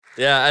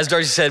Yeah, as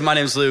Darcy said, my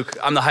name's Luke.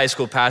 I'm the high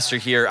school pastor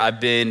here.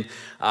 I've been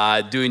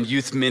doing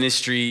youth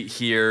ministry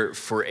here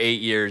for 8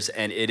 years,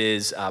 and it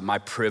is my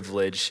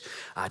privilege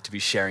to be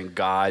sharing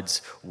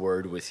God's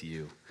word with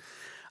you.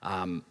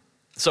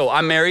 So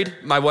I'm married.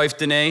 My wife,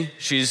 Danae,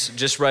 she's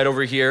just right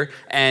over here,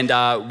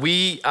 and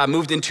we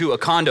moved into a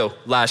condo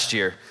last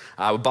year.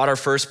 We bought our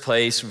first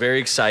place, very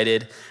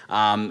excited,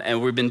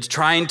 and we've been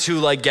trying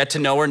to get to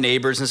know our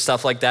neighbors and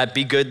stuff like that,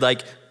 be good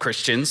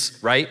Christians,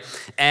 right?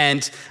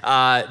 And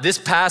this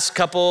past a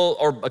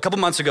couple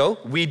months ago,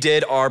 we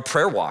did our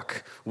prayer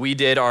walk. We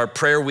did our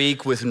prayer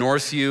week with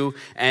Northview,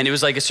 and it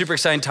was a super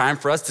exciting time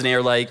for us. Danae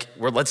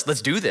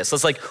let's do this.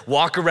 Let's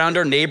walk around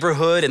our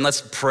neighborhood and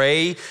let's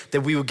pray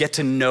that we would get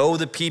to know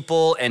the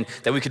people and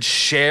that we could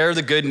share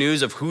the good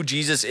news of who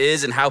Jesus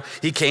is and how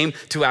he came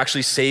to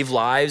actually save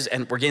lives.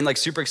 And we're getting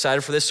super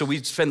excited for this. So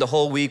we spend the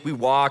whole week, we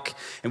walk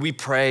and we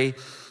pray,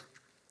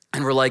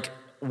 and we're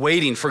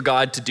waiting for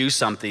God to do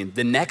something.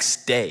 The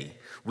next day,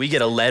 we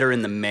get a letter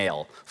in the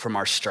mail from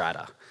our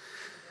strata.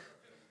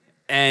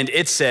 And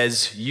it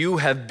says, you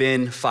have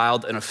been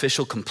filed an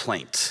official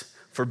complaint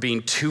for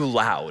being too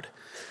loud,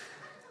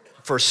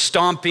 for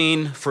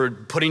stomping, for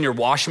putting your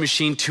washing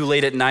machine too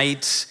late at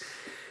night.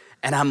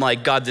 And I'm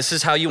like, God, this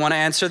is how you want to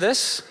answer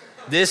this?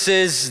 This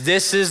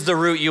is the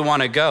route you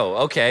want to go.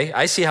 Okay,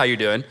 I see how you're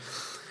doing.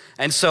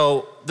 And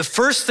so the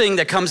first thing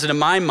that comes into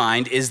my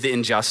mind is the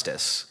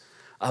injustice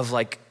of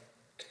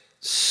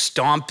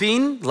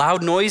stomping,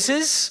 loud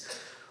noises.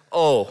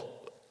 Oh,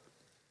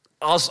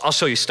 I'll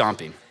show you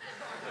stomping.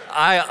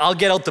 I'll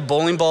get out the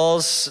bowling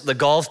balls, the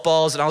golf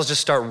balls, and I'll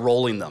just start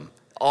rolling them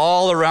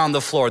all around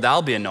the floor.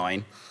 That'll be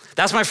annoying.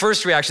 That's my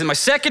first reaction. My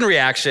second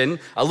reaction,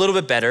 a little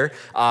bit better,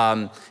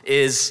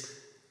 is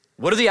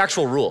what are the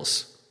actual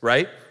rules,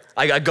 right?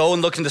 I go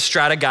and look in the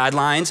strata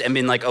guidelines and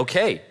being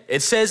okay,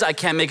 it says I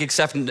can't make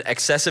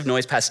excessive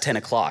noise past 10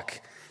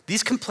 o'clock.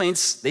 These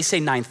complaints, they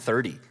say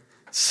 9:30.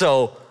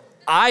 So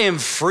I am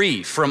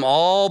free from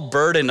all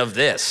burden of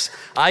this.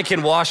 I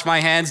can wash my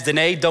hands.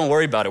 Danae, don't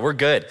worry about it. We're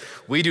good.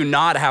 We do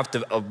not have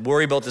to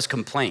worry about this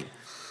complaint.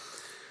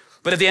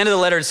 But at the end of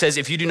the letter, it says,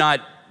 if you do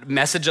not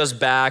message us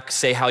back,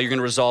 say how you're going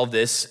to resolve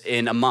this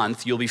in a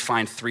month, you'll be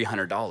fined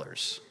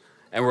 $300.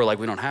 And we're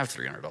we don't have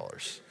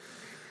 $300.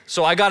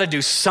 So I got to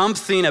do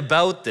something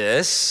about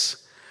this.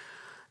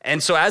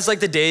 And so as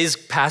the days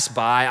pass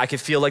by, I could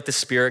feel the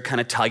Spirit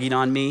kind of tugging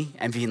on me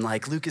and being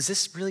Luke, is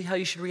this really how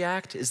you should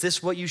react? Is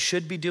this what you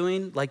should be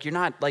doing? You're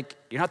not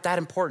that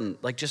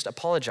important. Just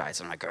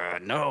apologize. And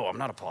I'm no, I'm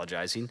not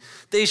apologizing.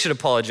 They should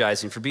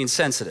apologizing for being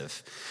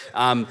sensitive.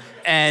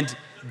 And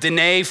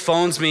Danae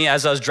phones me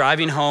as I was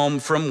driving home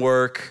from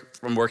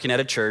working at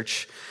a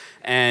church.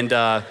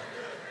 And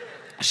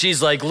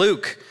she's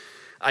Luke,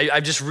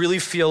 I just really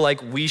feel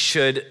we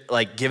should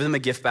give them a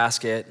gift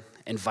basket,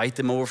 invite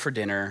them over for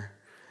dinner,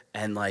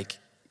 and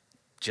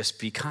just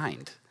be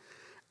kind.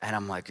 And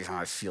I'm I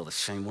feel the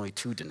same way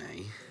too,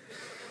 Danae.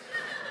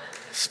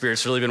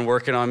 Spirit's really been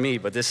working on me,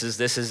 but this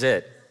is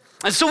it.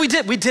 And so we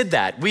did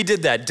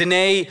that.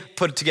 Danae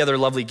put together a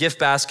lovely gift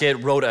basket,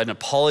 wrote an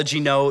apology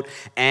note,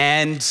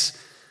 and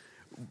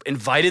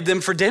invited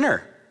them for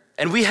dinner.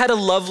 And we had a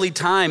lovely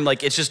time.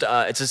 It's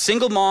a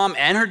single mom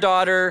and her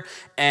daughter,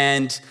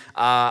 and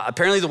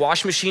apparently the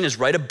washing machine is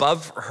right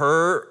above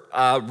her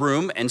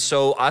room, and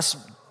so us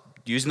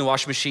using the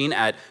washing machine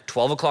at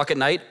 12 o'clock at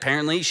night,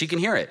 apparently she can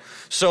hear it.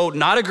 So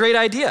not a great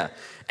idea.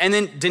 And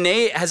then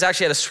Danae has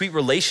actually had a sweet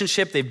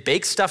relationship. They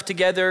bake stuff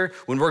together.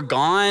 When we're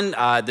gone,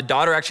 the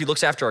daughter actually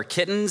looks after our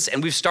kittens,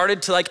 and we've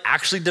started to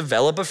actually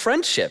develop a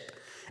friendship.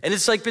 And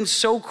it's been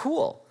so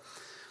cool.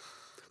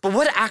 But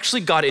what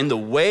actually got in the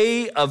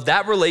way of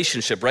that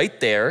relationship right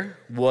there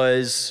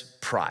was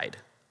pride.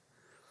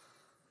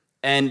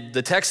 And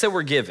the text that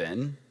we're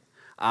given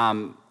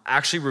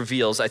actually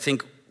reveals, I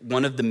think,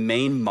 one of the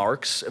main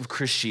marks of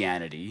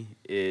Christianity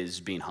is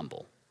being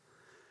humble.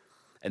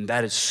 And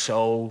that is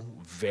so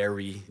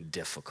very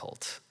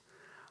difficult.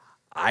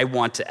 I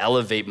want to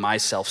elevate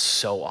myself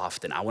so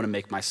often. I want to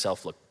make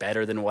myself look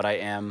better than what I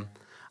am.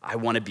 I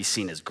want to be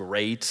seen as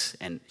great,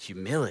 and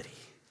humility.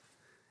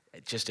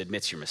 It just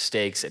admits your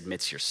mistakes,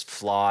 admits your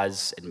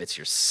flaws, admits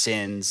your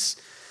sins.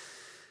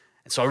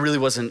 And so I really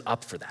wasn't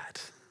up for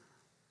that.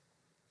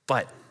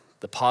 But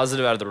the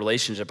positive out of the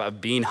relationship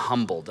of being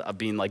humbled, of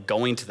being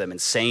going to them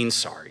and saying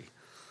sorry,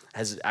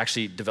 has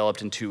actually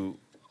developed into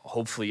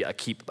hopefully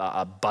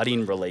a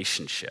budding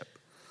relationship.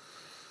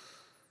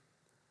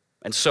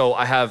 And so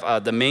I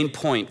have the main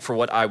point for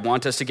what I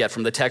want us to get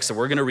from the text that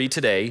we're going to read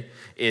today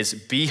is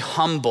be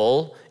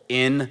humble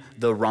in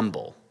the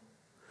rumble.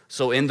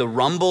 So in the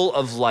rumble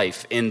of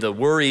life, in the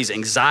worries,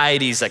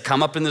 anxieties that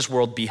come up in this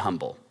world, be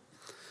humble.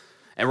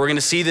 And we're going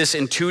to see this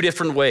in two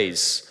different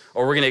ways.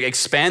 Or we're going to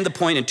expand the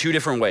point in two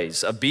different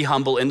ways of be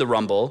humble in the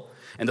rumble.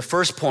 And the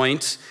first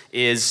point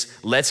is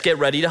let's get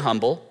ready to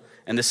humble.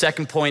 And the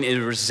second point is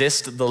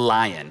resist the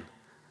lion.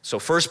 So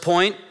first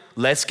point,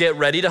 let's get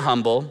ready to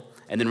humble,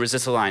 and then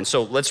resist the lion.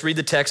 So let's read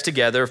the text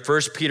together,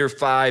 1 Peter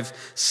 5,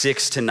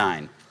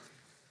 6-9.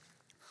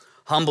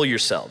 Humble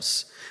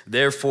yourselves,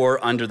 Therefore,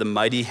 under the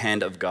mighty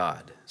hand of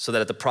God, so that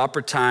at the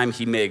proper time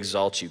he may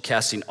exalt you,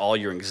 casting all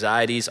your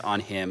anxieties on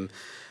him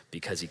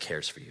because he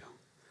cares for you.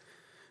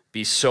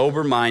 Be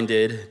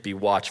sober-minded, be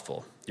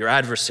watchful. Your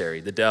adversary,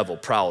 the devil,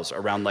 prowls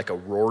around like a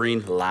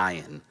roaring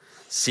lion,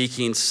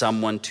 seeking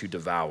someone to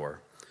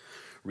devour.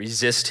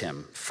 Resist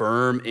him,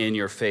 firm in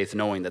your faith,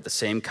 knowing that the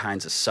same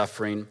kinds of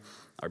suffering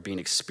are being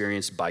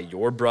experienced by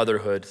your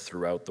brotherhood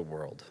throughout the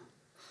world.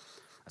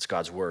 That's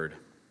God's word.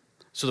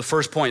 So the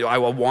first point I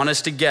want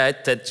us to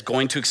get that's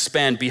going to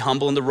expand, be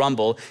humble in the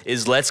rumble,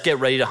 is let's get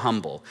ready to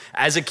humble.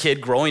 As a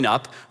kid growing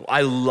up,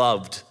 I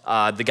loved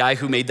the guy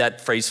who made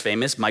that phrase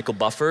famous, Michael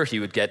Buffer. He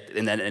would get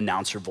in that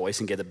announcer voice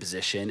and get a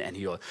position, and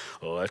he would,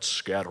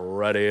 let's get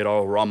ready to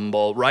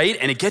rumble, right?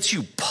 And it gets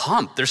you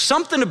pumped. There's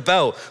something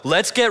about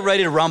let's get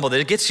ready to rumble that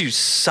it gets you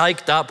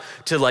psyched up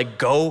to like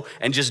go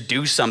and just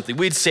do something.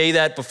 We'd say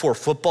that before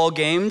football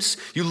games.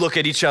 You look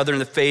at each other in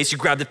the face, you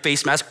grab the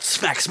face mask,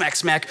 smack, smack,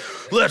 smack.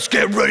 Let's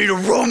get ready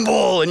to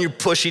rumble, and you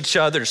push each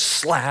other,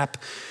 slap.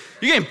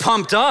 You're getting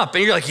pumped up,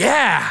 and you're like,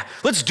 yeah,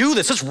 let's do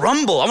this, let's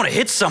rumble. I want to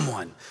hit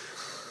someone.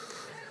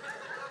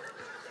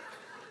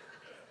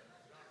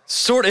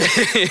 Sort of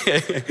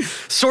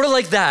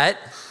like that.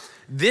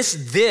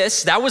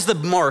 That was the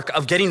mark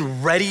of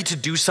getting ready to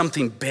do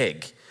something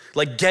big,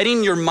 like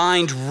getting your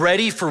mind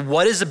ready for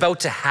what is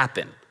about to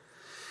happen.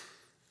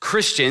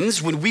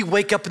 Christians, when we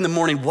wake up in the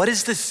morning, what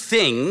is the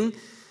thing,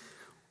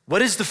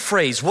 what is the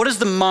phrase, what is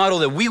the model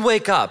that we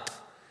wake up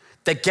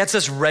that gets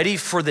us ready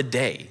for the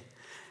day?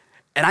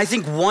 And I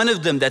think one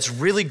of them that's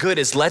really good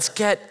is let's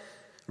get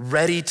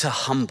ready to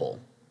humble.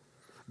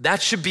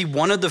 That should be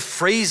one of the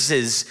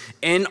phrases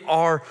in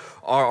our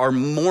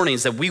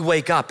mornings that we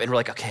wake up and we're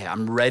like, okay,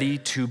 I'm ready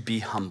to be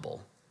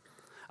humble.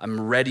 I'm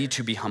ready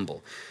to be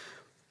humble.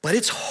 But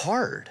it's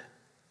hard.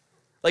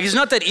 Like, it's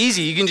not that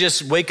easy. You can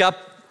just wake up,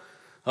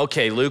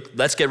 okay, Luke,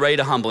 let's get ready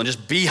to humble and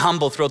just be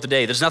humble throughout the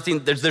day.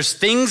 There's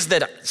things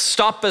that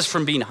stop us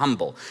from being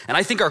humble. And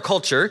I think our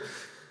culture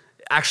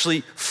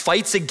actually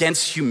fights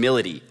against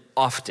humility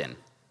often.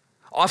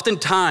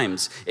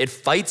 Oftentimes, it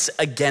fights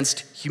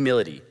against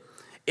humility.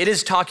 It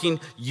is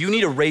talking, you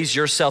need to raise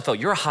yourself out.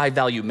 You're a high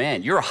value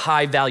man. You're a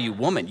high value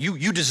woman.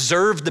 You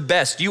deserve the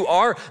best. You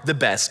are the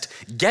best.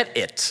 Get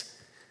it.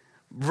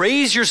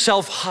 Raise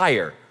yourself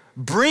higher.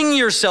 Bring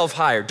yourself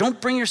higher.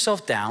 Don't bring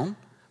yourself down.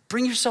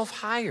 Bring yourself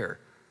higher.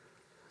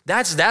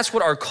 That's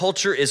what our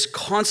culture is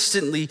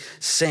constantly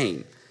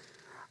saying.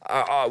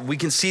 We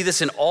can see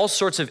this in all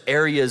sorts of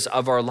areas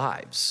of our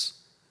lives.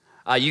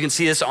 You can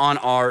see this on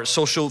our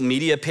social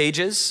media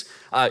pages.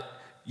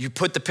 You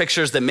put the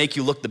pictures that make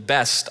you look the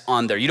best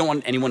on there. You don't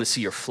want anyone to see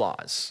your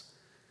flaws.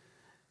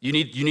 You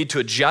need to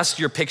adjust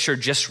your picture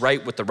just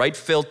right with the right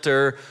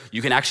filter.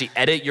 You can actually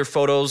edit your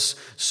photos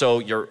so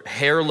your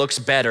hair looks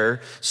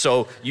better,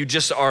 so you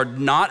just are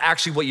not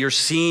actually what you're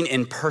seeing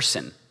in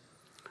person.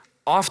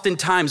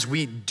 Oftentimes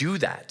we do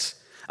that.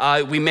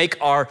 We make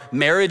our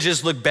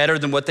marriages look better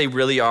than what they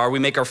really are. We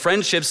make our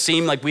friendships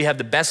seem like we have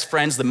the best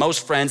friends, the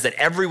most friends, that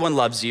everyone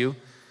loves you.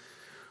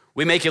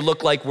 We make it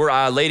look like we're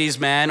a ladies'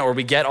 man, or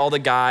we get all the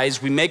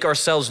guys. We make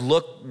ourselves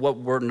look what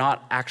we're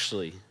not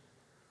actually.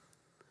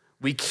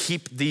 We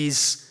keep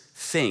these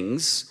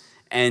things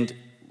and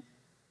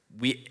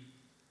we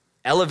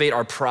elevate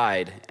our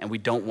pride, and we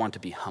don't want to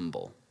be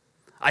humble.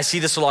 I see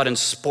this a lot in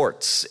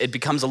sports. It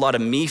becomes a lot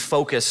of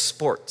me-focused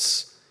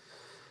sports,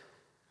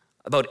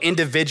 about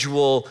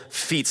individual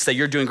feats that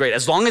you're doing great.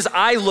 As long as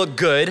I look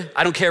good,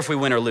 I don't care if we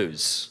win or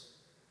lose.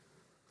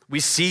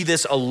 We see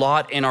this a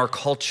lot in our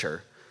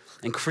culture.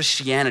 And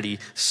Christianity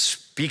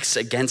speaks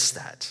against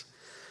that.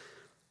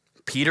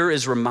 Peter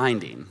is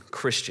reminding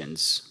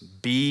Christians,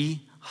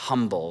 be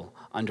humble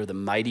under the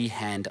mighty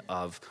hand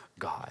of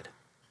God.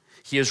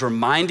 He is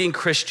reminding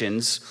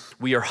Christians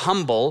we are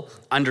humble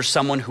under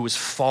someone who is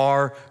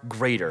far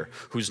greater,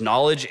 whose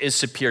knowledge is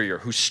superior,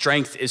 whose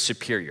strength is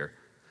superior,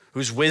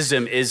 whose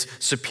wisdom is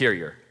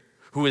superior,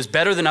 who is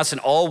better than us in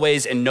all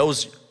ways and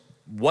knows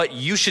what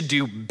you should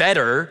do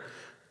better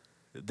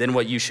than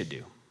what you should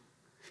do.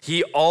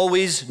 He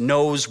always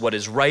knows what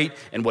is right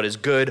and what is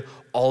good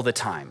all the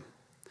time.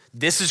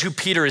 This is who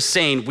Peter is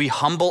saying we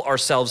humble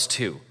ourselves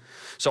to.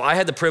 So I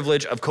had the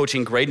privilege of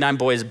coaching grade 9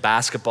 boys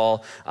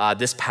basketball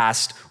this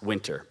past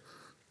winter.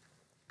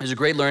 It was a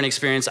great learning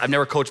experience. I've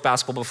never coached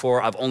basketball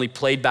before. I've only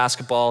played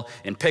basketball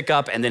in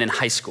pickup and then in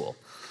high school.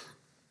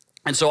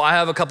 And so I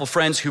have a couple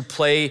friends who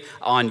play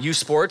on youth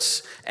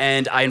sports,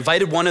 and I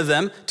invited one of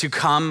them to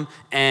come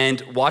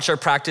and watch our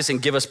practice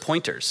and give us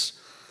pointers.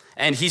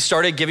 And he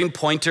started giving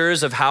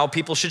pointers of how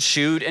people should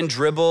shoot and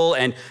dribble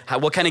and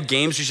what kind of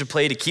games you should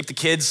play to keep the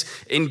kids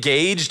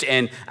engaged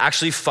and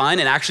actually fun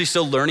and actually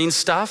still learning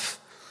stuff.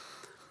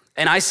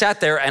 And I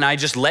sat there and I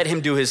just let him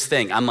do his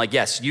thing. I'm like,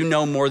 yes, you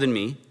know more than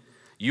me.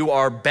 You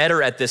are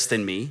better at this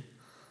than me.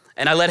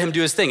 And I let him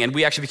do his thing. And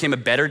we actually became a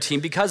better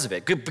team because of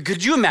it.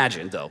 Could you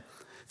imagine, though?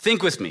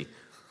 Think with me.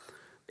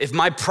 If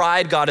my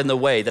pride got in the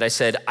way that I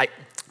said,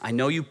 I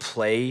know you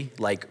play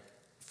like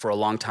for a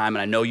long time,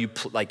 and I know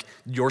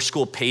your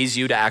school pays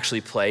you to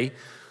actually play,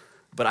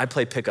 but I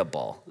play pickup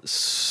ball.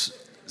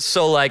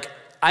 So like,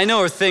 I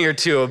know a thing or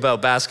two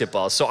about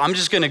basketball, so I'm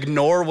just gonna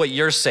ignore what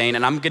you're saying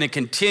and I'm gonna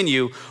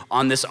continue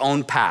on this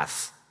own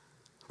path.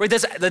 Right,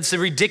 that's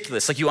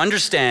ridiculous. Like, you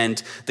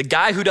understand the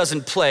guy who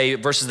doesn't play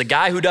versus the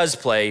guy who does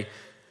play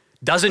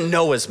doesn't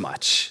know as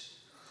much.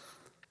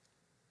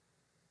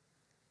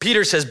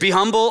 Peter says, be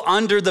humble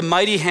under the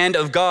mighty hand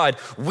of God.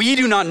 We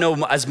do not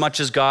know as much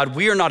as God.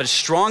 We are not as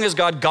strong as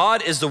God.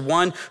 God is the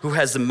one who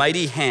has the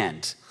mighty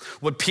hand.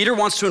 What Peter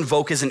wants to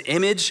invoke is an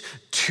image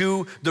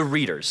to the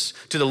readers,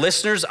 to the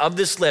listeners of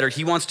this letter.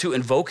 He wants to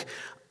invoke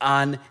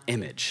an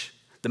image,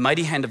 the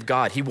mighty hand of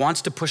God. He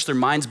wants to push their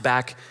minds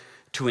back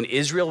to when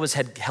Israel was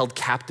held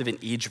captive in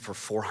Egypt for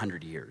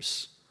 400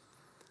 years.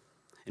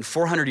 In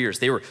 400 years,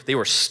 they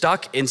were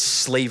stuck in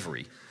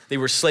slavery. They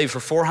were slaves for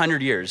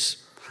 400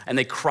 years, and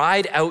they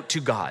cried out to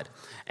God,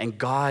 and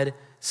God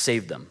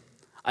saved them.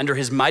 Under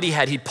his mighty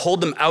hand, he pulled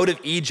them out of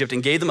Egypt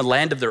and gave them a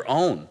land of their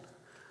own,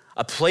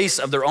 a place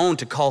of their own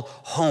to call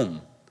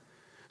home,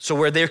 so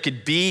where there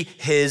could be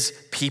his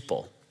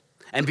people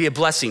and be a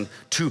blessing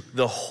to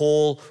the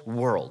whole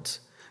world.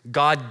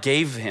 God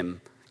gave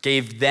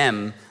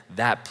them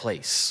that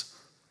place.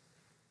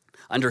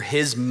 Under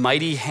his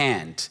mighty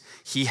hand,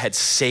 he had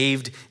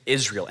saved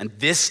Israel. And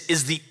this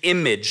is the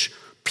image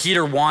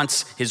Peter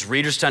wants his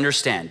readers to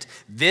understand.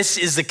 This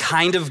is the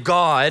kind of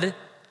God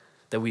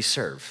that we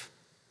serve.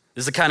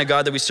 This is the kind of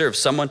God that we serve,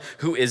 someone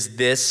who is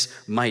this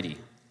mighty.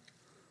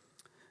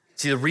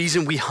 See, the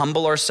reason we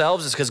humble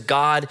ourselves is because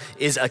God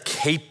is a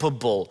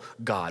capable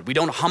God. We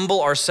don't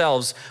humble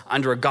ourselves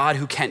under a God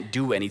who can't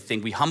do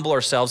anything. We humble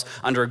ourselves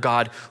under a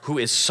God who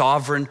is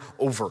sovereign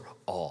over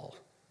all,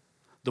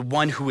 the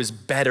one who is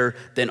better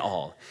than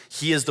all.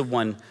 He is the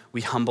one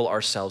we humble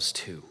ourselves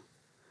to.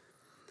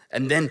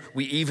 And then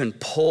we even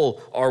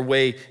pull our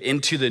way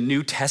into the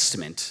New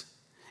Testament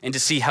and to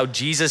see how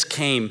Jesus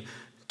came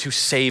to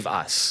save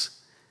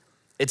us.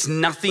 It's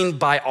nothing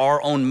by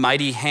our own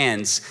mighty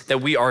hands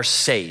that we are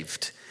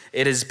saved.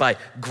 It is by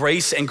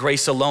grace and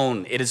grace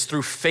alone. It is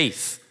through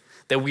faith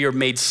that we are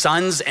made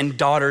sons and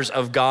daughters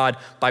of God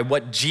by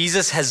what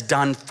Jesus has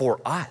done for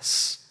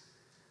us.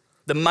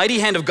 The mighty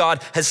hand of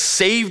God has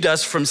saved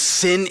us from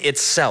sin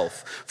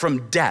itself,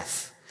 from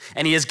death.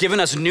 And he has given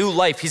us new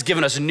life. He's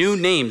given us new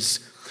names.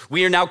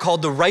 We are now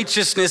called the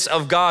righteousness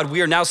of God.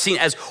 We are now seen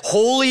as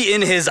holy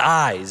in his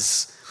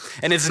eyes.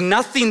 And it's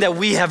nothing that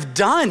we have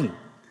done.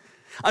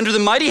 Under the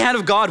mighty hand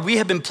of God, we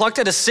have been plucked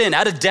out of sin,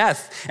 out of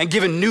death, and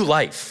given new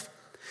life.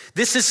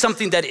 This is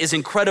something that is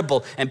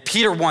incredible, and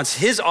Peter wants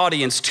his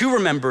audience to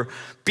remember,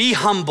 be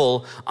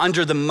humble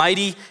under the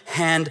mighty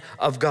hand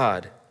of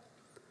God.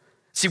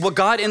 See, what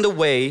got in the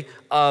way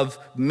of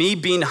me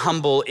being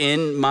humble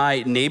in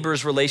my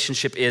neighbor's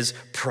relationship is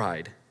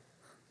pride.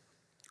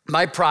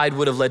 My pride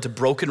would have led to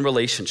broken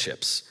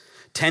relationships,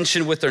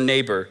 tension with their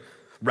neighbor,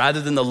 rather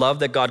than the love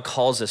that God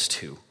calls us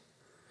to.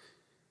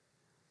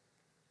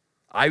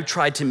 I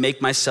tried to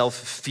make myself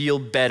feel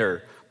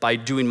better by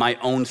doing my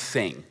own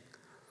thing,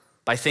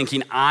 by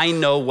thinking I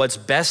know what's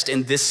best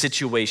in this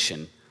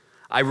situation.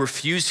 I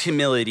refused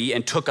humility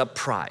and took up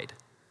pride.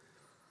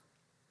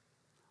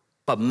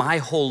 But my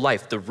whole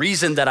life, the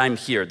reason that I'm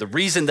here, the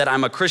reason that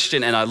I'm a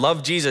Christian and I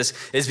love Jesus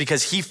is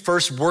because he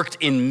first worked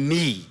in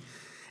me.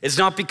 It's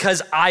not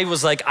because I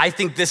was like, I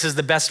think this is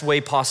the best way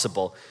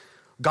possible.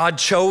 God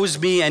chose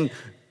me and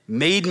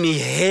made me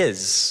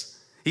his.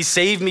 He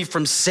saved me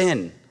from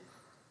sin.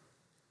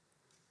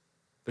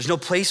 There's no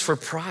place for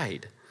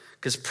pride,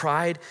 because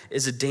pride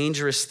is a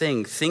dangerous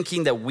thing,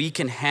 thinking that we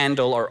can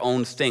handle our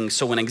own things.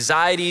 So when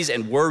anxieties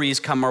and worries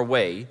come our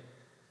way,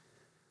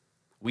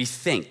 we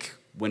think,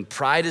 when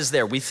pride is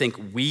there, we think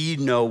we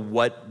know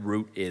what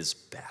route is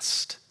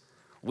best.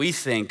 We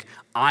think,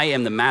 I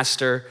am the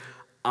master,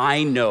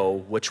 I know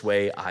which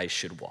way I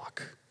should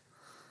walk.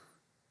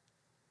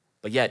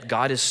 But yet,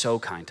 God is so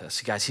kind to us.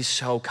 Guys, he's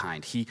so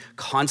kind. He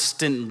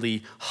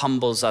constantly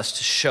humbles us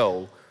to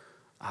show,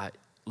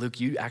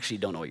 Luke, you actually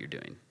don't know what you're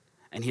doing.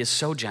 And he is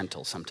so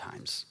gentle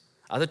sometimes.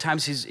 Other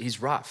times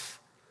he's rough.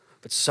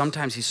 But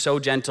sometimes he's so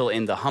gentle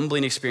in the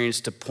humbling experience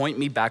to point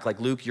me back, like,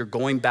 Luke, you're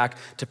going back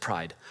to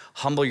pride.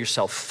 Humble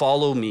yourself,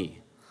 follow me.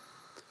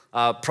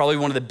 Probably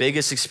one of the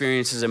biggest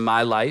experiences in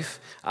my life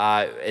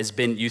has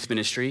been youth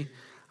ministry.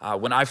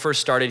 When I first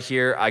started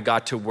here, I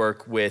got to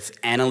work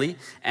with Annalie.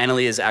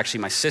 Annalie is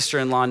actually my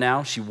sister-in-law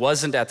now. She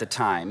wasn't at the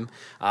time.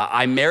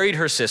 I married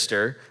her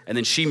sister, and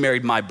then she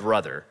married my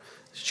brother.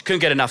 She couldn't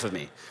get enough of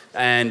me.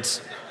 And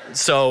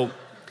so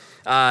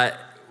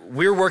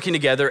we're working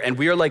together, and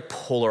we are like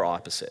polar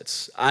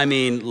opposites. I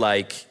mean,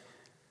 like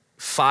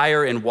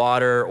fire and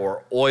water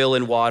or oil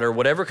and water,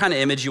 whatever kind of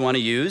image you want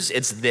to use,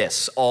 it's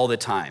this all the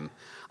time.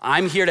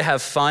 I'm here to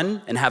have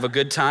fun and have a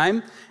good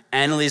time.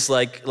 Annalie's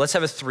like, let's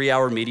have a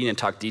 3-hour meeting and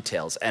talk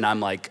details. And I'm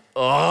like,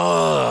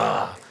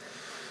 ugh.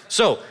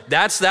 So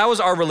that was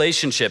our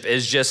relationship,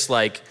 is just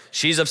like,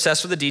 she's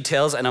obsessed with the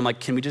details, and I'm like,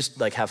 can we just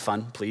like have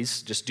fun,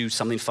 please? Just do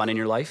something fun in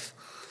your life.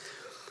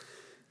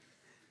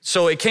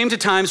 So it came to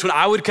times when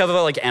I would come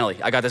up like, Annalie,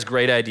 I got this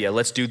great idea.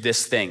 Let's do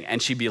this thing. And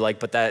she'd be like,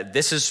 but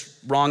this is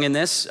wrong in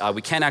this.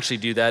 We can't actually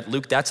do that.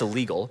 Luke, that's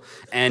illegal.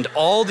 And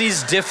all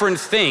these different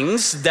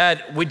things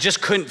that we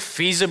just couldn't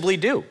feasibly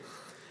do.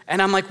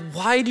 And I'm like,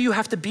 why do you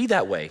have to be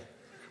that way?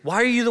 Why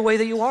are you the way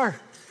that you are?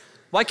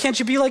 Why can't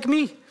you be like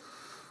me?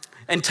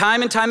 And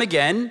time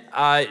again,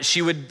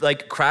 she would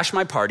like crash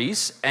my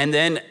parties. And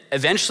then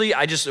eventually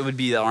it would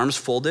be the arms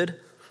folded.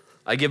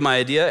 I give my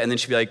idea and then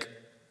she'd be like,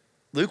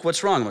 Luke,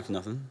 what's wrong? I'm like,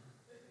 nothing.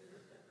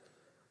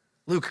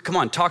 Luke, come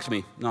on, talk to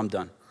me. No, I'm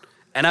done.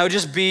 And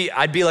I'd be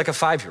like a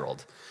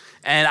 5-year-old.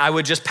 And I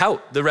would just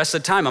pout the rest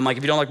of the time. I'm like,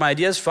 if you don't like my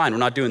ideas, fine, we're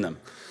not doing them.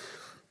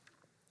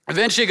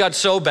 Eventually it got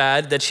so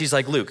bad that she's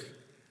like, Luke,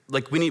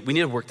 like we need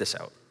to work this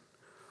out.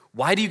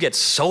 Why do you get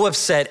so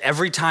upset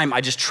every time I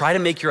just try to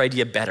make your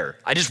idea better?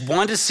 I just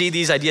want to see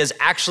these ideas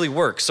actually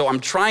work. So I'm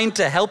trying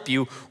to help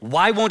you.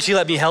 Why won't you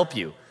let me help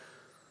you?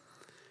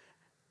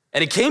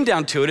 And it came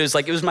down to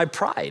it was my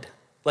pride.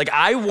 Like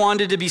I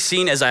wanted to be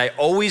seen as I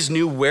always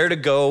knew where to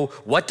go,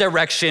 what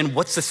direction,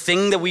 what's the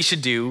thing that we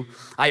should do.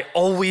 I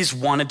always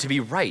wanted to be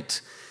right.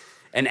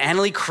 And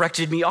Annalie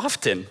corrected me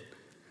often,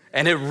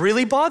 and it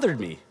really bothered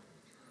me.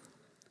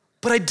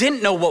 But I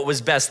didn't know what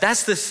was best.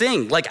 That's the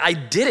thing. Like I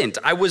didn't.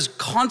 I was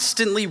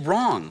constantly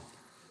wrong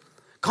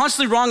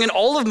in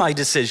all of my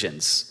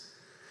decisions.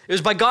 It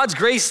was by God's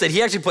grace that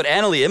he actually put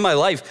Annalie in my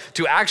life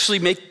to actually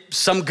make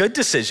some good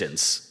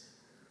decisions.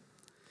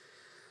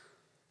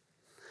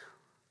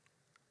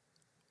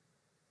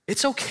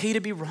 It's okay to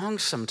be wrong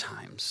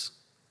sometimes.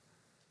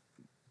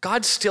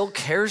 God still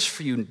cares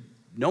for you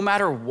no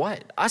matter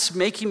what. Us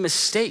making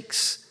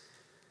mistakes,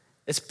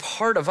 it's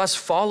part of us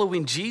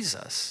following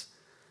Jesus.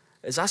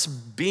 It's us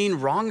being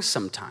wrong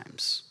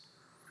sometimes.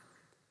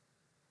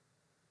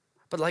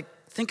 But like,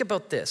 think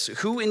about this.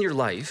 Who in your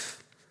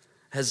life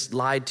has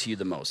lied to you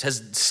the most,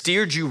 has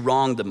steered you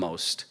wrong the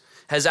most,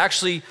 has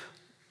actually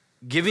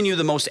given you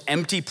the most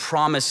empty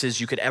promises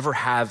you could ever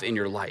have in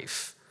your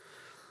life?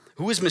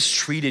 Who has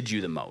mistreated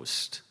you the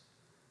most?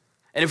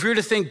 And if we were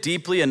to think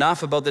deeply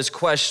enough about this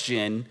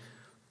question,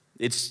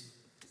 it's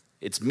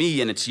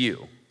me and it's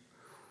you.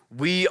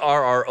 We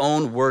are our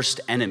own worst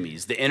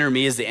enemies. The inner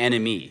me is the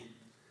enemy.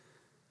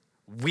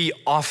 We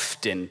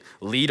often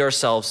lead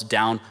ourselves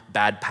down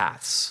bad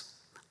paths.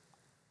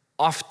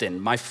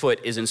 Often my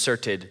foot is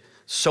inserted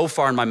so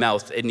far in my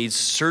mouth, it needs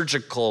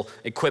surgical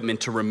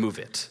equipment to remove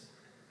it.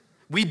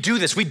 We do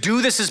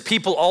this as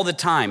people all the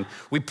time.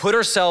 We put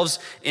ourselves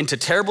into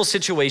terrible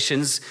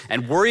situations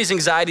and worries,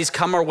 anxieties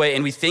come our way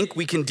and we think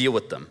we can deal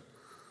with them.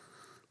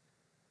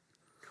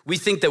 We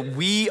think that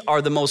we are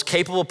the most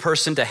capable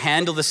person to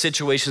handle the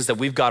situations that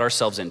we've got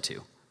ourselves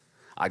into.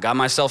 I got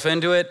myself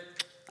into it,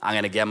 I'm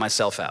gonna get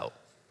myself out.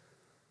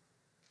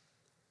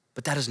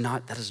 But that is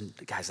not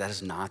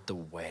the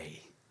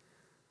way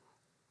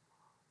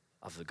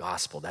of the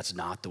gospel. That's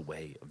not the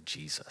way of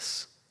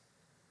Jesus.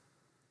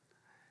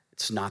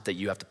 It's not that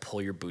you have to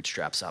pull your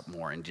bootstraps up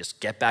more and just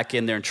get back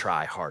in there and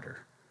try harder.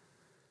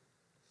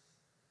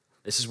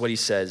 This is what he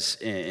says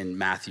in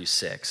Matthew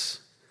 6.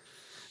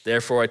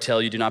 Therefore I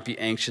tell you, do not be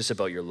anxious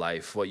about your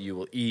life, what you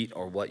will eat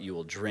or what you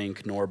will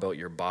drink, nor about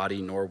your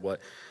body, nor what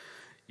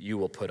you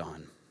will put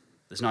on.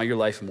 Is not your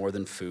life more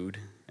than food,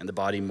 and the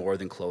body more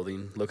than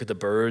clothing? Look at the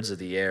birds of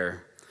the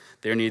air.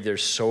 They neither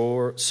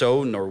sow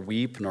nor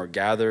weep nor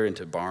gather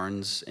into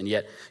barns, and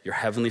yet your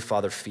heavenly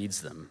Father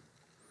feeds them.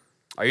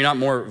 Are you not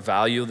more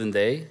valuable than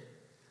they?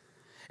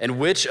 And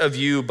which of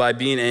you, by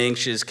being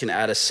anxious, can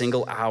add a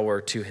single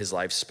hour to his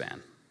lifespan?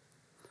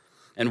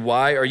 And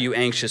why are you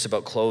anxious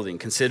about clothing?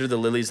 Consider the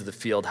lilies of the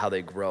field, how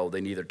they grow.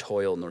 They neither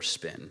toil nor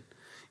spin.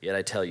 Yet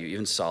I tell you,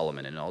 even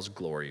Solomon in all his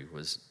glory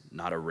was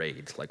not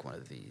arrayed like one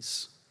of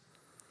these.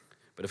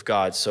 But if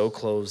God so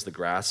clothes the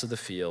grass of the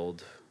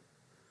field,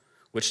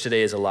 which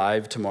today is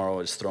alive, tomorrow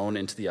is thrown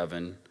into the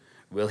oven,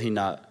 will he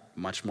not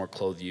much more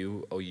clothe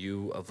you, O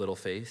you of little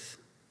faith?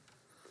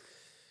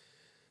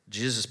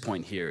 Jesus'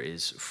 point here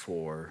is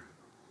for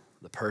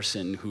the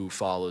person who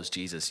follows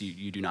Jesus,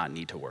 you do not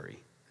need to worry.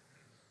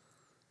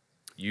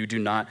 You do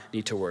not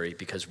need to worry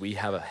because we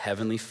have a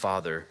heavenly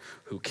Father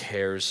who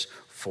cares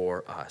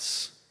for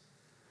us,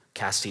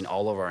 casting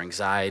all of our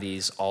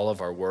anxieties, all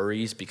of our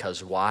worries,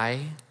 because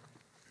why?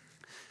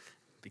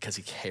 Because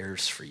he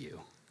cares for you.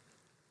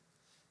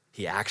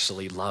 He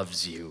actually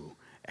loves you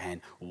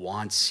and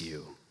wants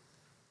you.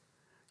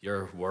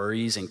 Your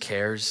worries and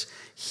cares,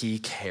 he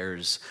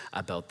cares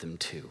about them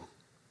too.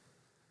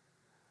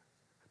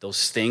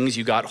 Those things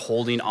you got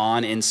holding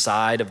on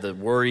inside of the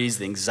worries,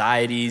 the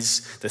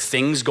anxieties, the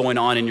things going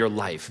on in your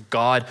life,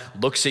 God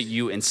looks at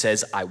you and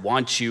says, I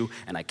want you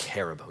and I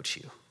care about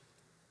you.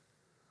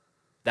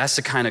 That's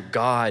the kind of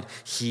God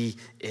he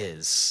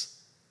is.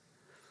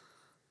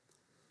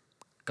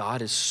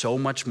 God is so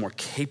much more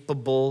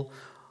capable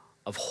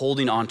of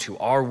holding on to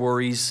our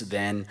worries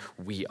than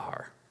we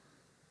are.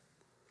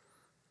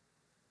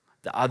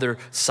 The other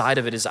side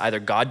of it is either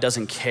God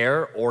doesn't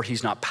care or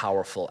he's not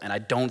powerful. And I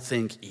don't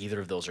think either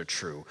of those are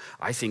true.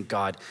 I think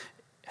God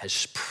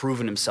has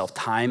proven himself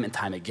time and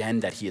time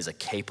again that he is a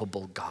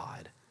capable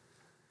God.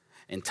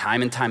 And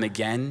time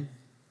again,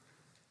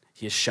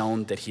 he has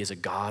shown that he is a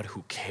God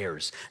who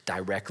cares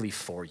directly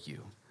for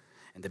you.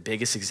 And the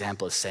biggest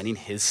example is sending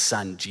his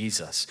son,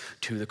 Jesus,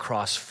 to the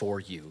cross for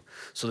you,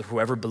 so that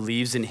whoever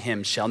believes in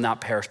him shall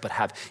not perish, but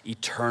have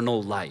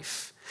eternal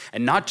life.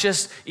 And not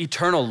just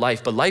eternal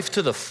life, but life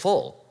to the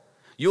full.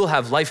 You will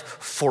have life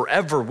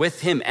forever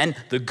with him and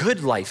the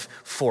good life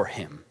for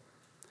him.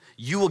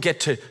 You will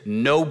get to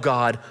know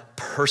God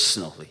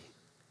personally.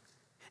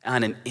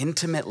 On an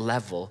intimate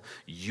level,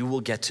 you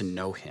will get to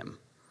know him.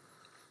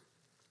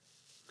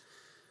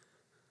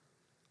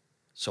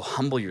 So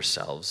humble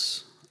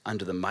yourselves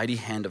under the mighty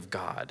hand of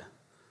God,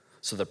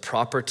 so the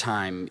proper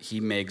time he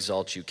may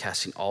exalt you,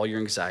 casting all your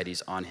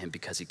anxieties on him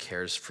because he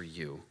cares for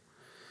you.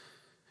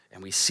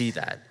 And we see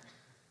that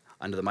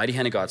under the mighty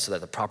hand of God, so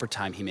that the proper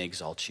time he may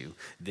exalt you.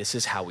 This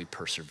is how we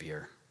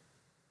persevere,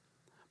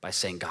 by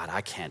saying, God,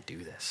 I can't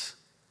do this.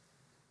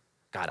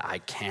 God, I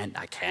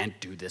can't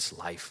do this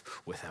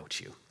life without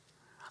you.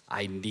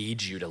 I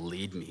need you to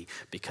lead me,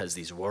 because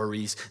these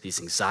worries, these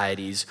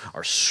anxieties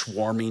are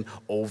swarming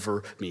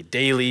over me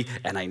daily,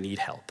 and I need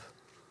help.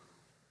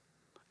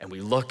 And we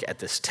look at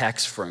this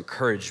text for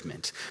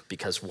encouragement,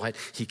 because what?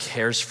 He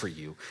cares for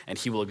you, and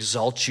he will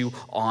exalt you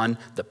on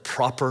the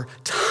proper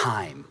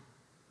time,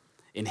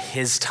 in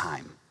his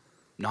time,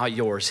 not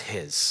yours,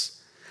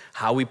 his.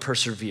 How we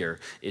persevere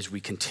is we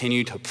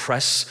continue to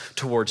press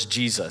towards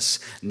Jesus,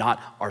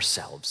 not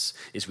ourselves,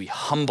 is we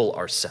humble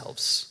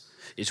ourselves,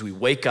 is we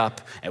wake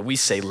up and we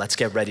say, let's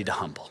get ready to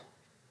humble.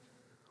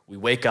 We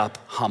wake up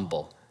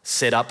humble,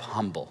 sit up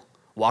humble,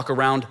 walk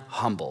around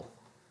humble.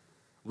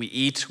 We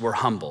eat, we're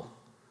humble.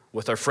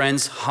 With our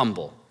friends,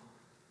 humble.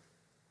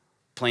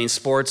 Playing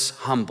sports,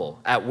 humble.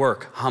 At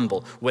work,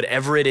 humble.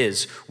 Whatever it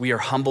is, we are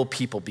humble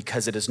people,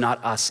 because it is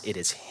not us, it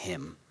is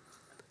him.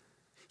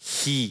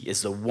 He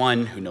is the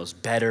one who knows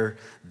better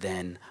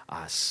than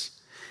us.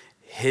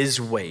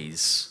 His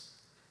ways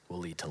will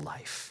lead to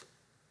life.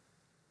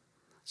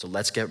 So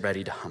let's get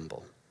ready to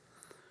humble.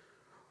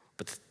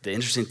 But the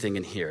interesting thing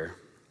in here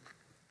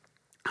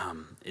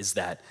is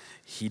that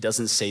he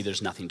doesn't say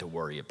there's nothing to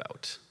worry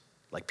about.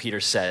 Like Peter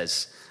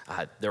says,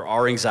 there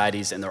are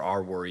anxieties and there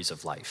are worries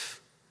of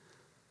life.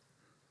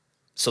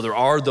 So there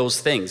are those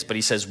things, but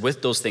he says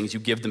with those things you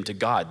give them to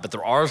God. But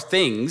there are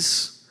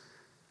things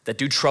that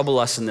do trouble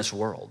us in this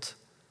world.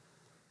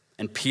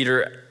 And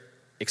Peter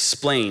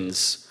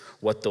explains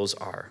what those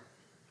are.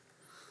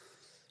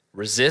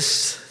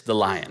 Resist the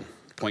lion,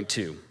 point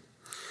 2.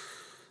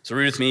 So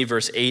read with me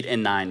verse 8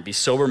 and 9. Be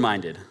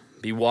sober-minded.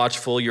 Be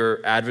watchful.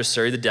 Your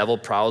adversary, the devil,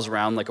 prowls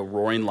around like a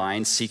roaring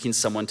lion, seeking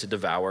someone to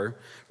devour.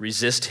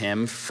 Resist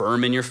him,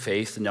 firm in your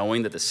faith,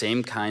 knowing that the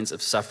same kinds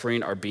of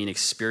suffering are being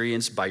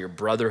experienced by your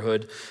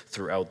brotherhood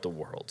throughout the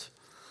world.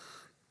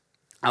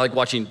 I like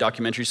watching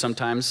documentaries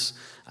sometimes.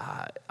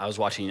 I was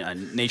watching a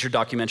nature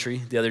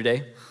documentary the other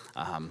day,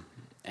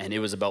 and it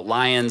was about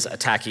lions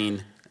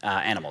attacking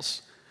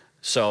animals.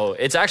 So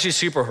it's actually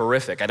super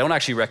horrific. I don't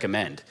actually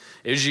recommend.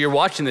 You're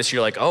watching this,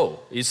 you're like, oh,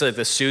 it's like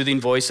the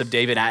soothing voice of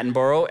David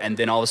Attenborough, and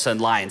then all of a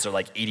sudden lions are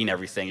like eating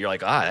everything. You're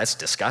like, that's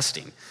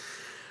disgusting.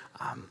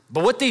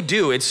 But what they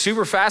do, it's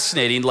super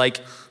fascinating.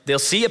 Like they'll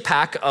see a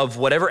pack of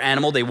whatever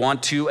animal they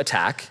want to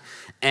attack,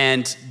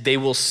 and they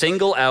will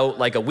single out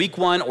like a weak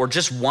one or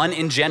just one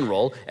in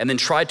general, and then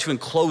try to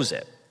enclose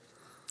it.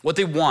 What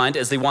they want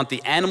is they want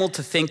the animal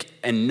to think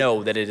and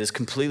know that it is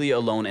completely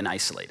alone and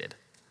isolated.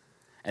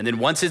 And then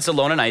once it's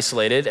alone and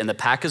isolated and the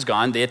pack is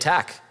gone, they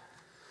attack.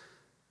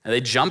 And they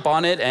jump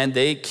on it and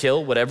they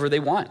kill whatever they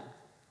want.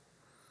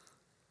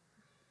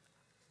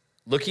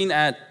 Looking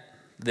at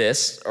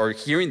this or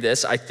hearing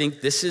this, I think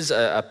this is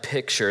a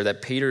picture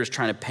that Peter is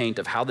trying to paint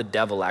of how the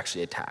devil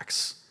actually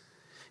attacks.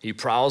 He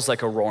prowls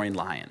like a roaring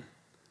lion,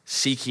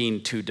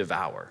 seeking to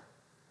devour.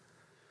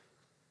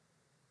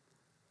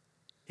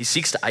 He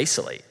seeks to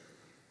isolate,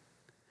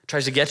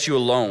 tries to get you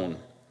alone.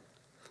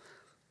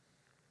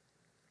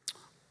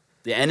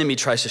 The enemy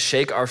tries to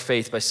shake our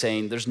faith by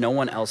saying, there's no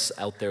one else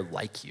out there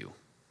like you.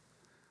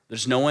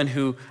 There's no one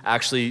who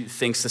actually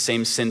thinks the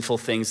same sinful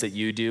things that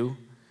you do.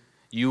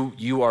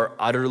 You are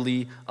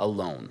utterly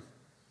alone.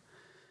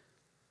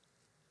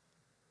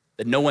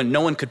 That no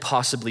one could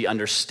possibly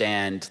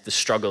understand the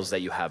struggles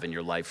that you have in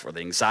your life, or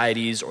the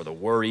anxieties or the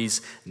worries,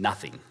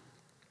 nothing.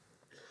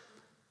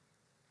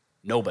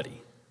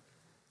 Nobody.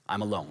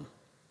 I'm alone.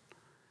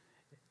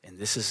 And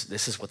this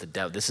is what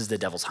this is the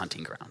devil's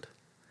hunting ground.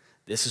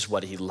 This is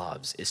what he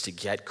loves, is to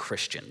get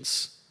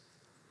Christians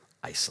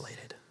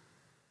isolated,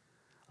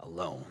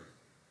 alone,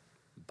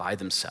 by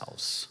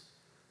themselves,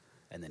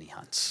 and then he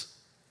hunts.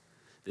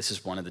 This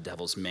is one of the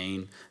devil's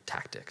main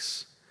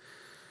tactics.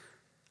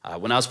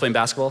 When I was playing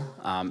basketball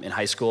in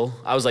high school,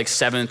 I was like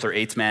 7th or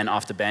 8th man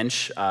off the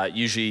bench.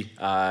 Usually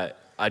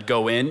I'd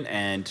go in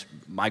and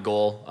my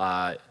goal,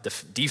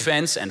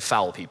 defense and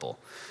foul people.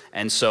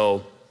 And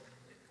so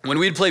when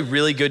we'd play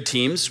really good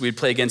teams, we'd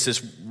play against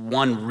this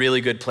one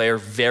really good player,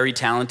 very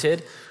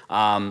talented.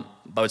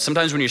 But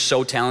sometimes when you're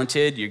so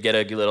talented, you get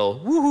a little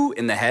woohoo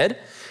in the head.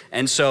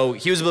 And so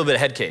he was a little bit of a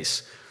head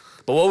case.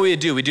 But what we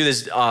do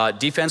this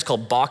defense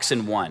called box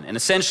and one. And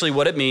essentially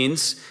what it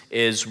means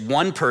is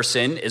one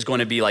person is going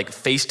to be like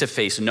face to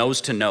face,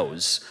 nose to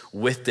nose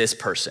with this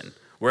person.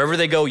 Wherever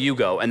they go, you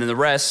go. And then the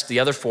rest, the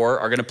other four,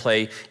 are going to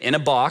play in a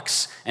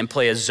box and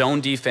play a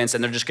zone defense,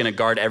 and they're just going to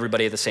guard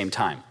everybody at the same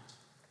time.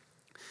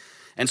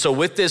 And so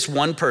with this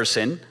one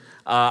person,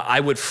 I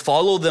would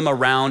follow them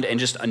around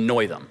and just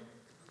annoy them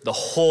the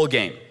whole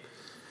game.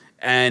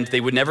 And they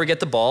would never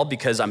get the ball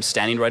because I'm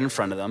standing right in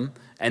front of them.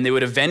 And they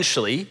would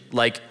eventually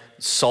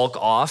sulk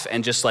off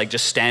and just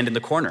stand in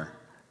the corner.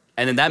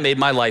 And then that made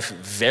my life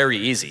very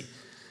easy.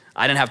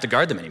 I didn't have to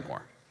guard them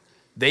anymore.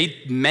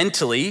 They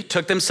mentally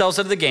took themselves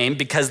out of the game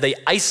because they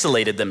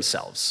isolated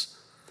themselves.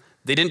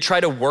 They didn't try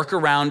to work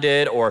around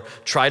it or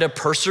try to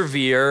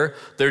persevere.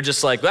 They're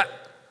just like,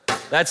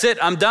 that's it,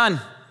 I'm done.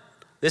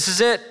 This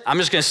is it. I'm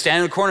just gonna stand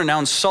in the corner now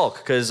and sulk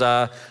because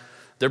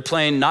they're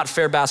playing not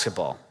fair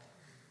basketball.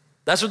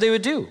 That's what they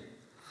would do.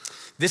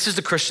 This is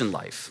the Christian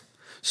life.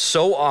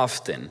 So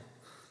often,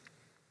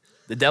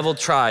 the devil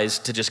tries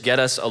to just get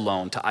us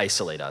alone, to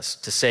isolate us,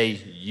 to say,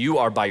 you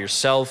are by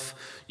yourself,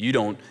 you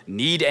don't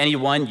need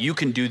anyone, you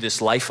can do this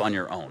life on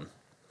your own.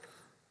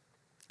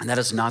 And that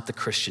is not the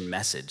Christian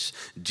message.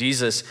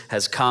 Jesus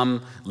has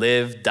come,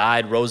 lived,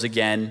 died, rose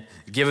again,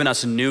 given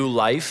us new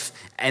life,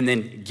 and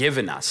then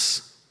given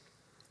us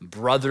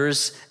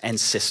brothers and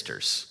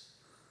sisters.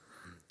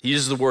 He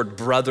uses the word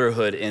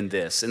brotherhood in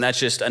this, and that's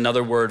just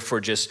another word for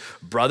just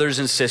brothers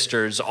and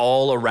sisters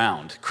all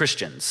around,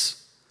 Christians.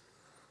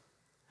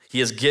 He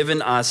has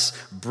given us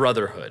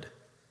brotherhood.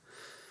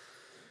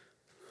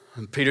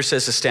 And Peter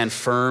says to stand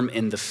firm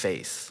in the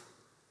faith.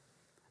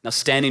 Now,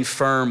 standing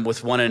firm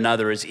with one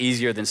another is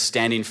easier than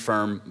standing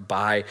firm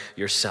by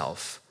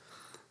yourself.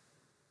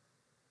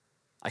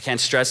 I can't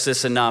stress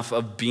this enough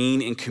of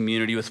being in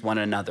community with one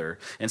another.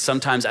 And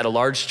sometimes at a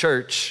large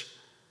church,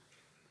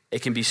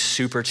 it can be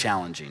super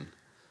challenging.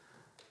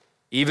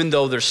 Even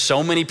though there's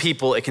so many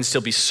people, it can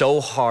still be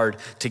so hard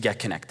to get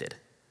connected.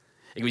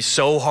 It can be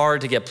so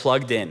hard to get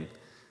plugged in.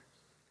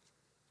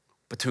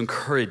 But to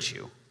encourage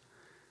you,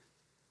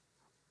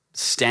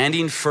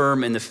 standing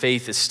firm in the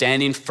faith is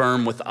standing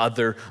firm with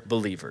other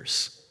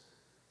believers.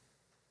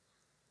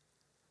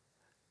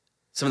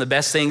 Some of the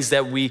best things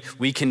that we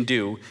can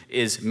do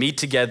is meet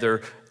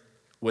together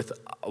with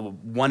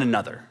one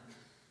another.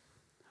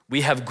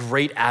 We have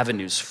great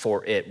avenues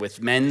for it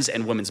with men's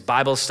and women's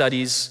Bible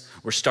studies.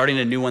 We're starting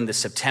a new one this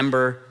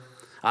September.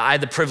 I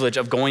had the privilege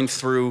of going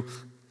through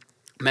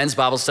men's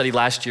Bible study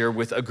last year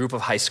with a group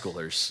of high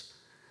schoolers.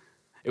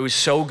 It was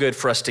so good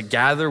for us to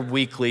gather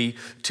weekly,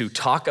 to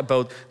talk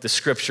about the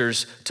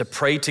scriptures, to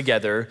pray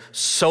together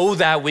so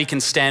that we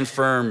can stand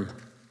firm,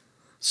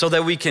 so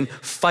that we can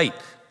fight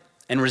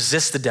and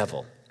resist the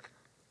devil.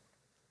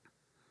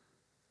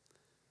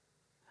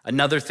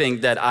 Another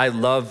thing that I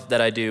love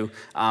that I do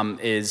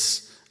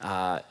is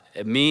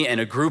me and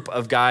a group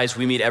of guys,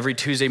 we meet every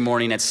Tuesday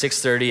morning at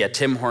 6:30 at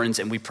Tim Hortons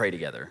and we pray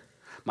together.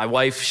 My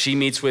wife, she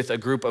meets with a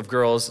group of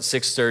girls at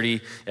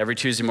 6:30 every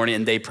Tuesday morning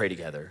and they pray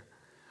together.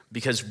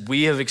 Because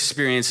we have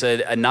experienced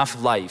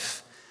enough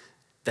life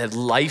that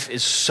life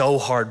is so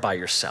hard by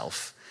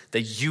yourself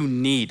that you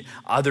need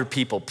other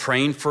people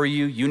praying for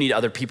you, you need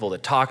other people to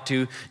talk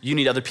to, you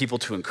need other people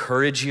to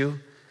encourage you.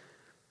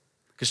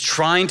 Because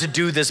trying to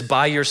do this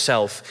by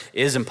yourself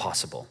is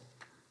impossible.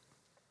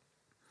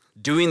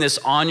 Doing this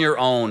on your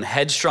own,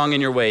 headstrong in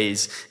your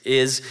ways,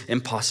 is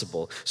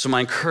impossible. So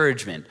my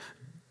encouragement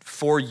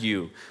for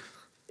you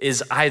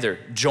is either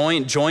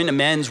join a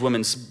men's,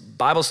 women's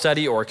Bible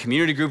study or a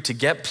community group to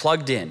get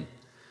plugged in.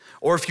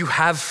 Or if you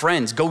have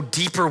friends, go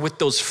deeper with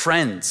those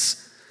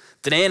friends.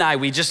 Danae and I,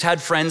 we just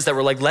had friends that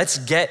were like, let's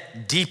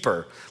get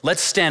deeper.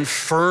 Let's stand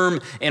firm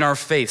in our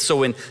faith. So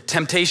when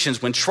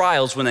temptations, when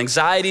trials, when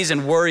anxieties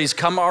and worries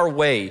come our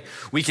way,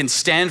 we can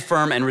stand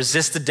firm and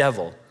resist the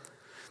devil.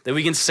 That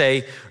we can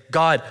say,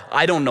 God,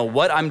 I don't know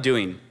what I'm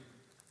doing.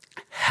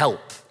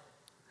 Help.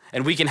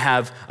 And we can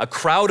have a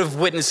crowd of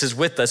witnesses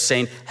with us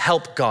saying,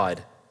 help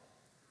God.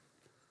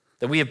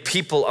 That we have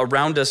people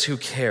around us who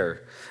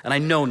care. And I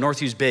know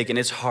Northview's big and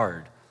it's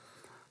hard.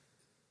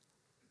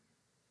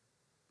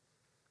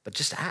 But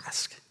just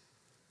ask.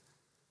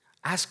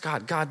 Ask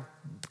God, God,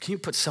 can you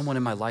put someone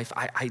in my life?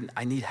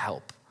 I need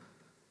help.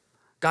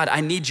 God,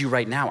 I need you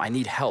right now. I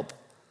need help.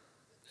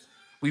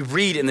 We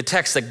read in the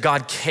text that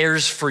God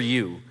cares for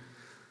you.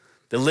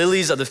 The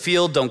lilies of the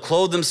field don't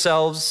clothe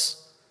themselves.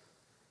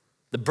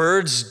 The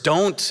birds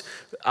don't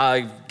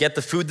get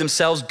the food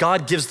themselves.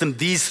 God gives them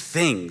these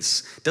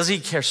things. Doesn't he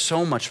care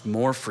so much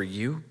more for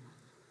you?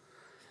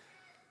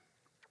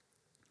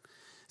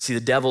 See, the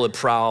devil, it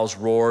prowls,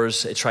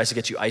 roars, it tries to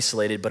get you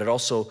isolated, but it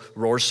also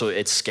roars so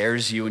it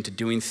scares you into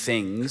doing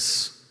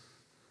things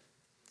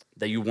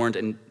that you weren't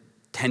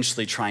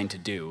intentionally trying to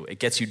do. It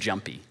gets you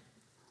jumpy,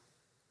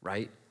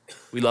 right?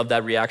 We love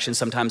that reaction.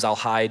 Sometimes I'll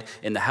hide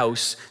in the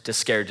house to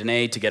scare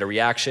Danae to get a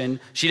reaction.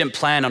 She didn't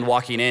plan on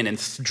walking in and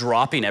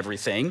dropping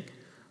everything,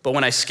 but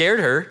when I scared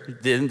her,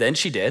 then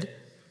she did.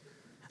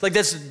 Like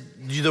that's,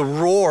 the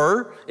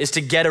roar is to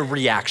get a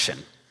reaction.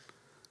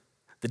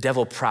 The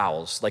devil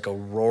prowls like a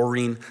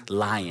roaring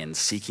lion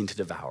seeking to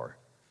devour.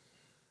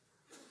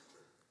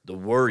 The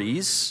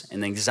worries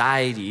and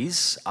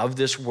anxieties of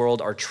this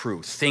world are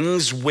true.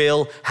 Things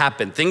will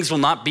happen. Things will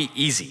not be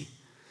easy.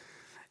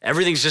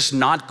 Everything's just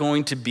not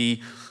going to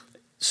be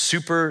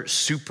super,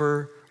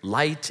 super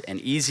light and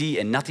easy,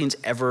 and nothing's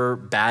ever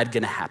bad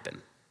gonna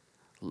happen.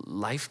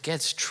 Life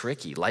gets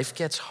tricky. Life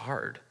gets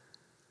hard.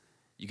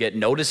 You get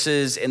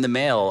notices in the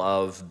mail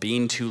of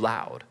being too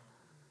loud.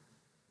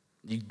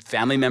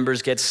 Family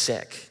members get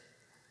sick.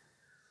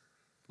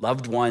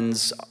 Loved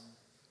ones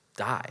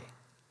die.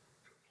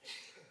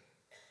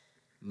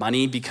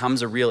 Money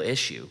becomes a real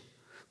issue.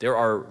 There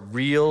are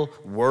real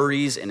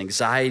worries and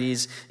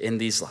anxieties in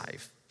these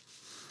lives.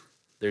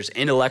 There's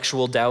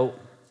intellectual doubt.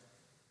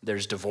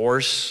 There's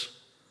divorce.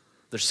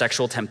 There's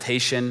sexual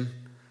temptation.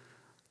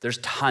 There's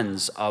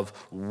tons of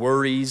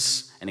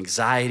worries and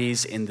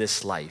anxieties in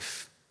this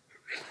life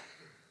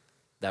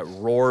that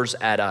roars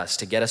at us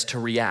to get us to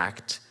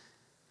react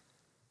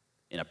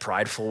in a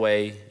prideful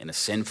way, in a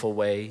sinful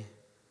way.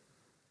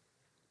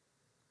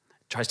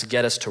 It tries to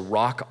get us to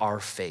rock our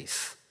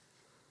faith.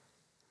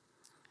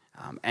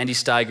 Andy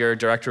Steiger,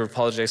 Director of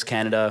Apologetics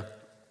Canada,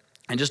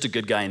 and just a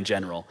good guy in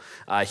general,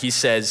 he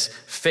says,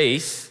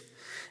 faith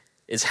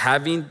is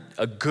having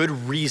a good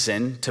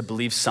reason to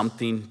believe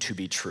something to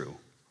be true.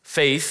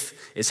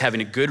 Faith is having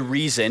a good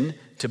reason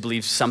to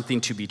believe something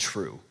to be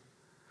true.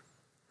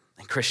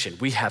 And Christian,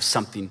 we have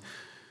something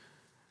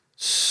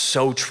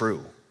so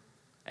true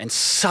and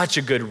such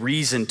a good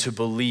reason to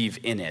believe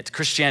in it.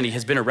 Christianity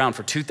has been around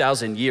for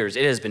 2,000 years.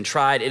 It has been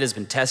tried, it has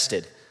been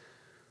tested.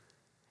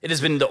 It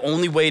has been the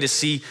only way to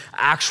see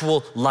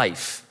actual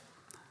life.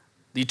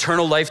 The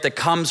eternal life that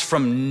comes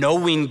from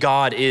knowing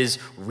God is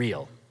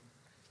real.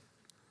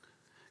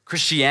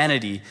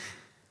 Christianity,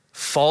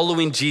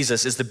 following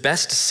Jesus, is the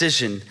best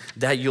decision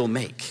that you'll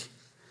make.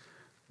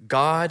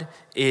 God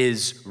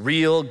is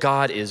real,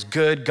 God is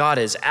good, God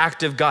is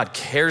active, God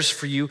cares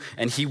for you,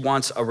 and he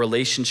wants a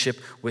relationship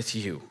with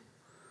you.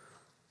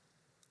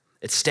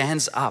 It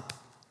stands up.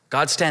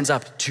 God stands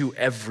up to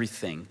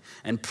everything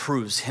and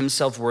proves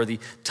himself worthy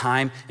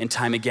time and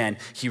time again.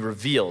 He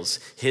reveals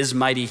his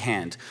mighty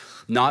hand.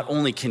 Not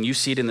only can you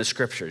see it in the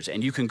scriptures,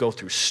 and you can go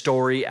through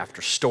story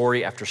after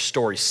story after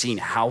story seeing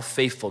how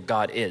faithful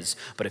God is,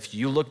 but if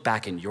you look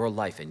back in your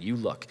life and you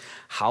look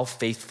how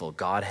faithful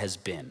God has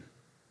been,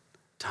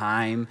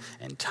 time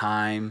and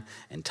time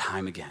and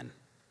time again.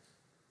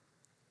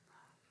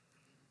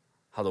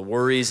 How the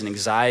worries and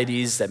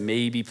anxieties that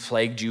maybe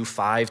plagued you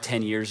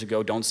 5-10 years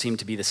ago don't seem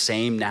to be the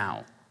same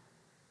now.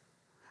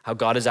 How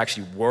God has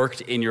actually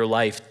worked in your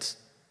life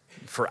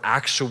for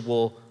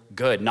actual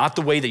good, not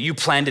the way that you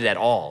planned it at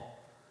all,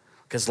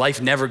 because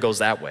life never goes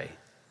that way.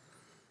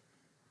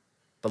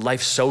 But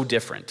life's so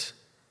different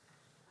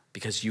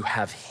because you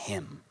have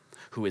him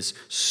who is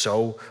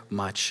so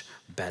much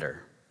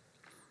better.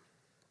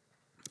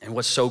 And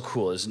what's so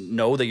cool is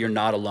know that you're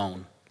not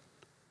alone.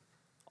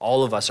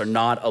 All of us are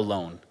not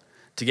alone.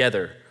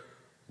 Together,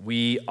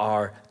 we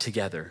are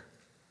together.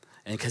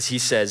 And because he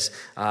says,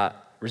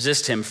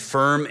 resist him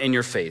firm in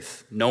your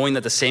faith, knowing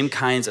that the same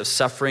kinds of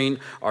suffering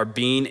are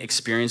being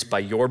experienced by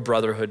your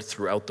brotherhood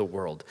throughout the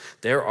world.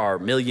 There are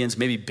millions,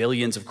 maybe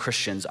billions of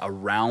Christians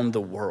around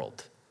the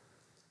world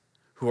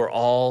who are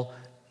all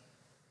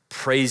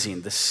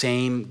praising the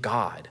same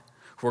God,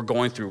 who are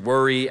going through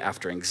worry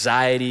after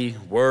anxiety,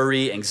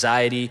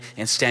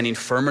 and standing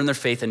firm in their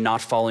faith and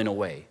not falling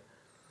away.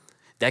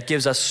 That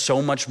gives us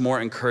so much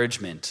more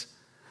encouragement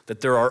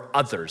that there are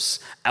others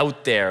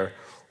out there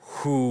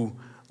who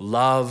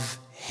love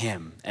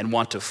him and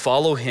want to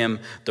follow him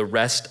the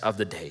rest of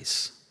the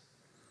days.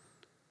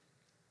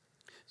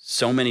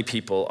 So many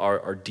people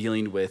are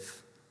dealing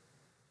with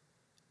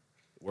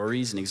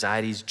worries and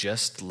anxieties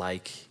just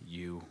like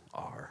you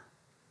are.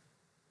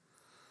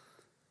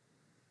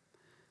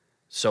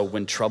 So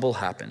when trouble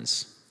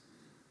happens,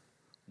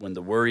 when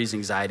the worries,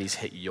 anxieties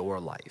hit your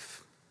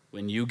life,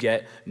 when you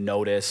get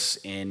notice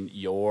in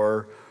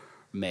your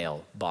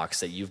mailbox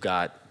that you've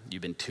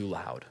been too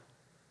loud,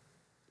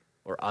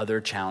 or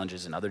other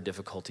challenges and other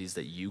difficulties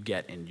that you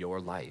get in your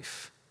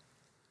life,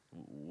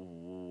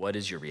 what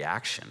is your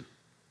reaction?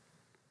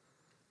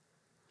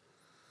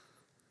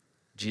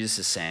 Jesus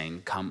is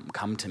saying,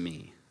 come to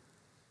me.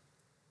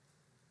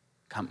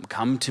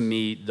 Come to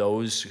me,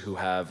 those who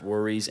have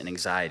worries and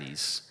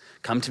anxieties.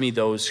 Come to me,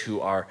 those who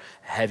are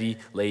heavy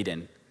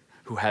laden,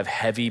 who have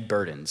heavy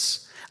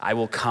burdens. I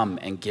will come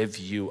and give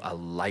you a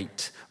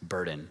light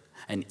burden,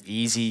 an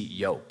easy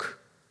yoke.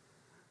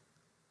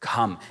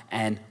 Come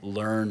and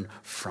learn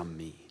from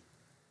me.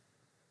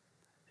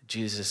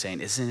 Jesus is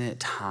saying, isn't it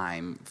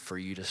time for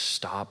you to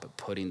stop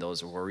putting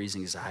those worries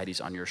and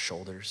anxieties on your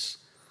shoulders?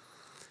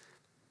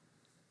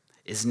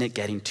 Isn't it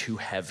getting too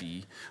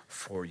heavy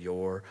for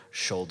your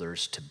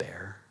shoulders to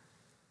bear?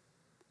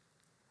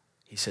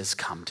 He says,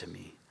 come to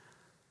me,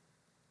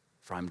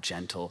 for I'm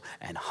gentle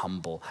and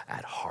humble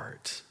at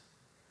heart.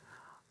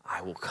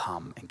 I will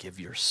come and give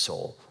your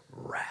soul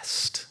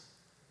rest,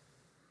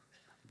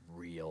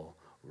 real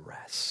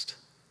rest.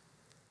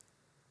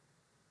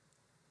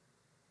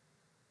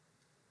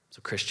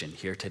 So Christian,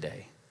 here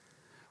today,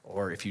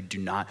 or if you do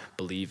not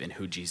believe in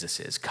who Jesus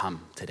is,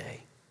 come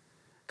today.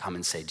 Come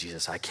and say,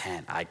 Jesus, I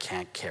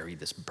can't carry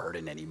this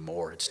burden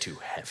anymore. It's too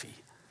heavy.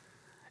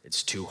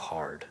 It's too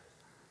hard.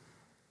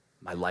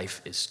 My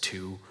life is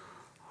too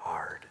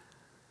hard.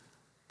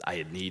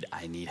 I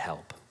need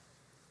help.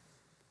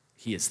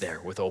 He is there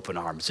with open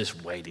arms,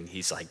 just waiting.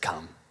 He's like,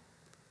 come,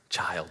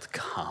 child,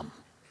 come,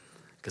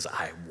 because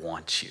I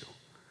want you.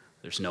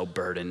 There's no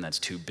burden that's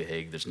too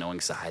big. There's no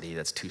anxiety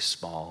that's too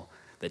small,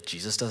 that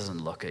Jesus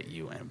doesn't look at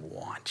you and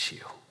want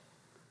you.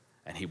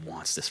 And he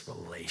wants this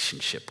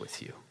relationship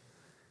with you.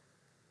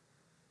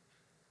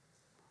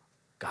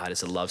 God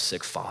is a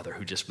lovesick father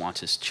who just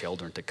wants his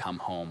children to come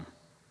home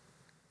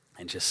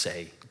and just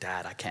say,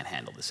 Dad, I can't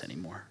handle this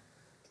anymore.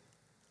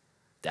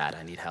 Dad,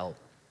 I need help.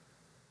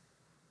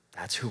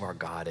 That's who our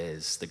God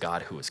is, the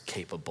God who is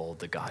capable,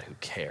 the God who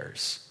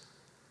cares.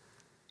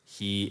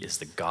 He is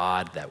the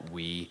God that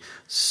we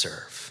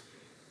serve.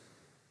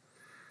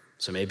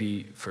 So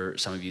maybe for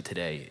some of you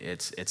today,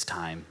 it's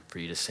time for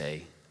you to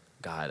say,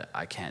 God,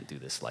 I can't do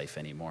this life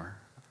anymore.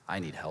 I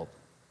need help.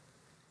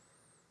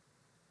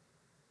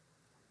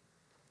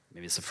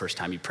 Maybe it's the first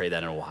time you pray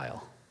that in a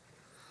while.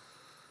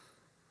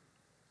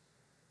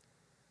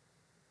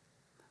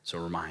 So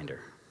a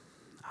reminder,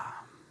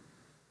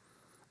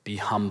 be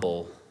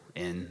humble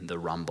in the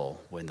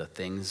rumble. When the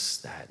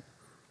things that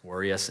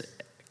worry us,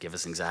 give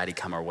us anxiety,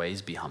 come our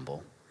ways, be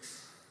humble.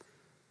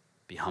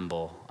 Be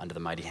humble under the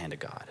mighty hand of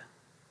God.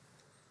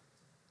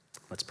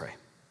 Let's pray.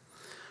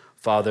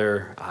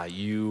 Father,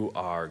 you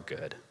are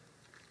good.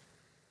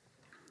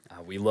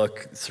 We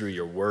look through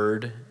your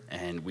word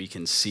and we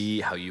can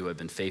see how you have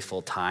been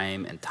faithful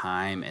time and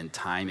time and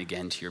time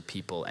again to your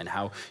people, and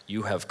how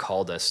you have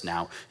called us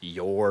now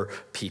your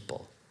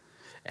people.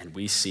 And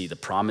we see the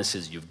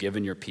promises you've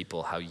given your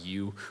people, how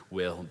you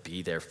will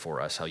be there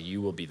for us, how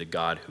you will be the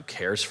God who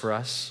cares for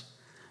us,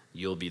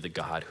 you'll be the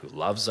God who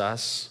loves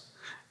us,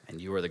 and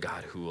you are the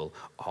God who will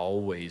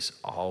always,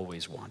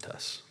 always want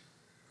us.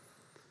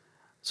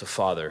 So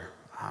Father,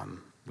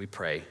 we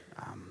pray,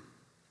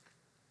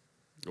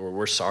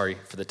 we're sorry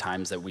for the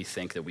times that we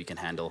think that we can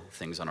handle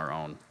things on our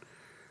own.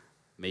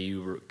 May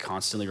you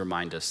constantly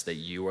remind us that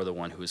you are the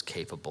one who is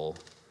capable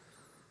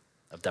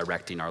of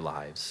directing our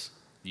lives.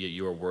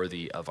 You are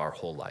worthy of our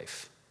whole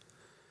life.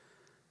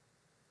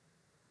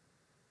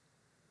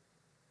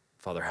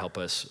 Father, help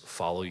us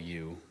follow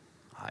you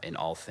in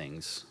all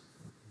things.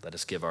 Let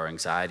us give our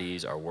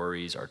anxieties, our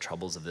worries, our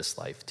troubles of this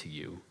life to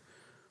you,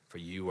 for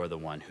you are the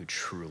one who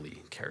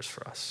truly cares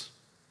for us.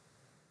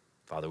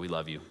 Father, we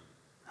love you.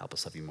 Help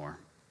us love you more.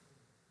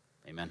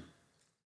 Amen.